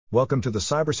Welcome to the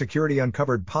Cybersecurity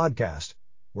Uncovered podcast,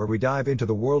 where we dive into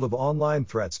the world of online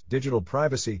threats, digital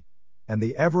privacy, and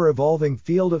the ever-evolving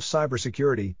field of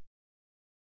cybersecurity.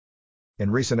 In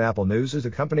recent Apple news,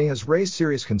 the company has raised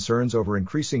serious concerns over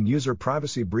increasing user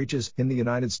privacy breaches in the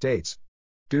United States.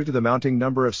 Due to the mounting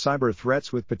number of cyber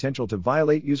threats with potential to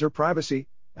violate user privacy,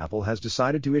 Apple has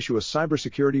decided to issue a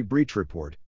cybersecurity breach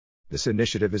report. This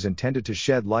initiative is intended to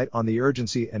shed light on the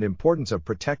urgency and importance of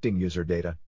protecting user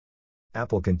data.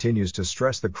 Apple continues to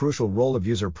stress the crucial role of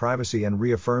user privacy and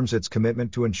reaffirms its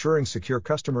commitment to ensuring secure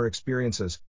customer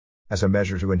experiences. As a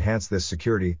measure to enhance this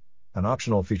security, an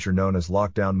optional feature known as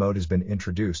lockdown mode has been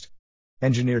introduced.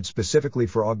 Engineered specifically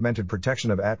for augmented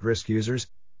protection of at-risk users,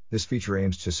 this feature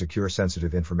aims to secure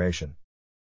sensitive information.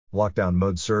 Lockdown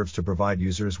mode serves to provide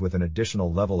users with an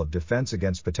additional level of defense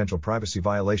against potential privacy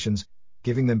violations,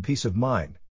 giving them peace of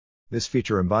mind. This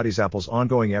feature embodies Apple's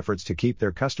ongoing efforts to keep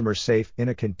their customers safe in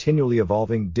a continually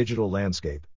evolving digital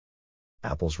landscape.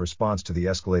 Apple's response to the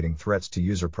escalating threats to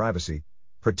user privacy,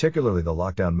 particularly the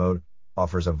lockdown mode,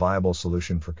 offers a viable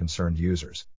solution for concerned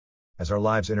users. As our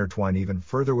lives intertwine even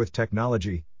further with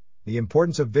technology, the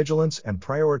importance of vigilance and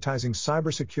prioritizing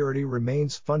cybersecurity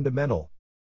remains fundamental.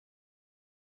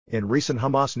 In recent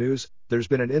Hamas news, there's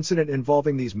been an incident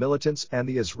involving these militants and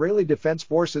the Israeli Defense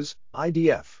Forces,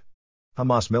 IDF.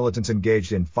 Hamas militants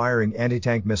engaged in firing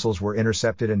anti-tank missiles were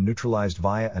intercepted and neutralized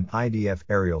via an IDF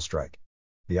aerial strike.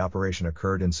 The operation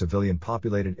occurred in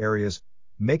civilian-populated areas,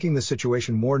 making the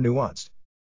situation more nuanced.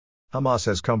 Hamas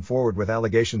has come forward with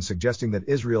allegations suggesting that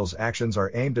Israel's actions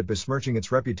are aimed at besmirching its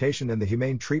reputation and the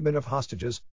humane treatment of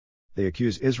hostages. They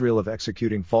accuse Israel of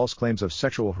executing false claims of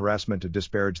sexual harassment to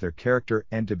disparage their character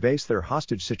and debase their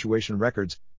hostage situation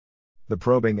records. The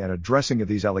probing and addressing of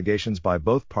these allegations by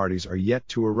both parties are yet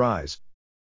to arise.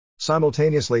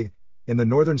 Simultaneously, in the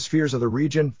northern spheres of the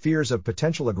region, fears of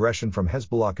potential aggression from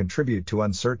Hezbollah contribute to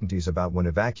uncertainties about when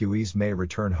evacuees may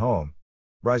return home.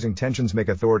 Rising tensions make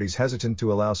authorities hesitant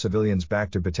to allow civilians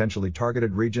back to potentially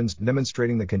targeted regions,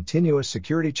 demonstrating the continuous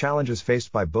security challenges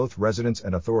faced by both residents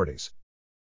and authorities.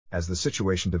 As the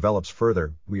situation develops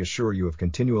further, we assure you of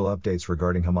continual updates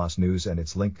regarding Hamas news and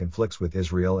its linked conflicts with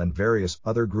Israel and various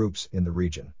other groups in the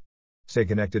region. Stay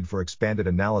connected for expanded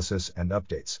analysis and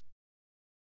updates.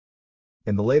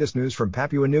 In the latest news from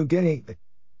Papua New Guinea, the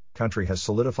country has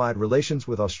solidified relations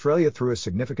with Australia through a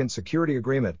significant security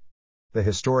agreement. The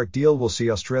historic deal will see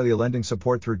Australia lending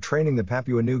support through training the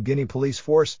Papua New Guinea police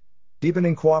force,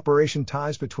 deepening cooperation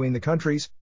ties between the countries.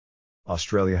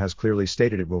 Australia has clearly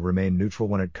stated it will remain neutral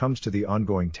when it comes to the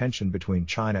ongoing tension between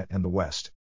China and the West.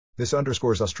 This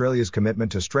underscores Australia's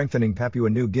commitment to strengthening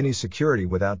Papua New Guinea's security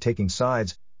without taking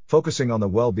sides, focusing on the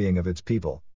well-being of its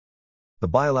people. The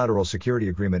bilateral security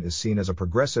agreement is seen as a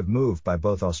progressive move by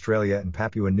both Australia and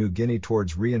Papua New Guinea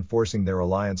towards reinforcing their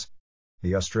alliance.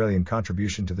 The Australian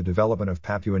contribution to the development of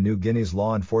Papua New Guinea's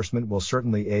law enforcement will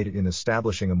certainly aid in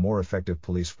establishing a more effective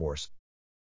police force.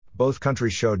 Both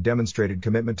countries showed demonstrated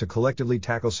commitment to collectively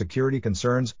tackle security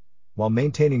concerns, while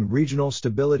maintaining regional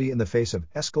stability in the face of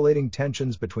escalating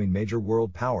tensions between major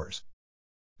world powers.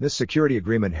 This security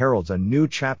agreement heralds a new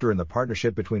chapter in the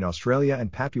partnership between Australia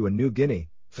and Papua New Guinea,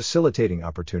 facilitating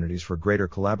opportunities for greater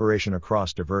collaboration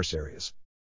across diverse areas.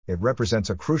 It represents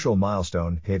a crucial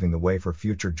milestone, paving the way for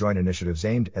future joint initiatives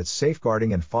aimed at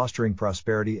safeguarding and fostering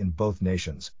prosperity in both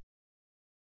nations.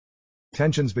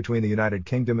 Tensions between the United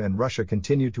Kingdom and Russia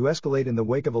continue to escalate in the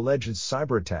wake of alleged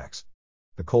cyber attacks.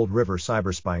 The Cold River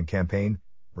cyber-spying campaign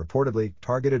reportedly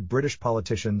targeted British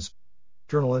politicians,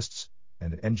 journalists,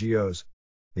 and NGOs.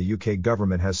 The UK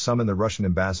government has summoned the Russian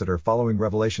ambassador following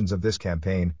revelations of this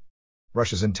campaign.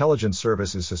 Russia's intelligence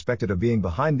service is suspected of being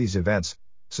behind these events,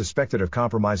 suspected of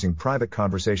compromising private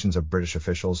conversations of British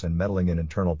officials and meddling in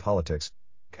internal politics,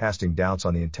 casting doubts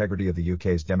on the integrity of the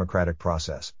UK's democratic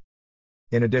process.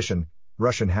 In addition,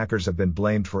 Russian hackers have been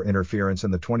blamed for interference in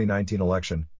the 2019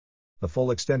 election. The full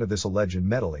extent of this alleged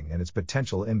meddling and its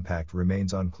potential impact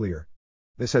remains unclear.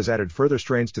 This has added further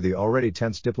strains to the already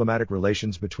tense diplomatic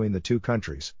relations between the two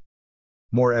countries.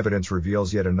 More evidence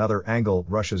reveals yet another angle.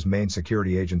 Russia's main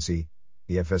security agency,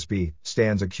 the FSB,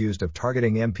 stands accused of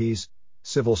targeting MPs,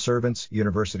 civil servants,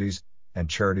 universities, and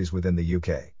charities within the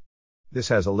UK. This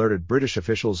has alerted British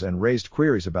officials and raised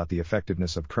queries about the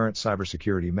effectiveness of current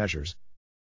cybersecurity measures.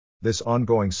 This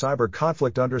ongoing cyber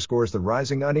conflict underscores the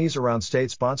rising unease around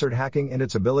state-sponsored hacking and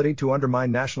its ability to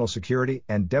undermine national security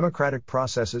and democratic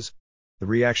processes. The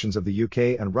reactions of the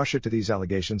UK and Russia to these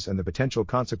allegations and the potential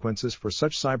consequences for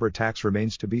such cyber attacks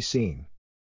remains to be seen.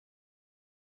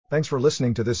 Thanks for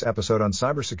listening to this episode on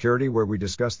cybersecurity, where we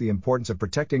discuss the importance of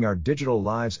protecting our digital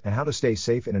lives and how to stay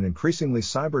safe in an increasingly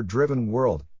cyber-driven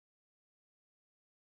world.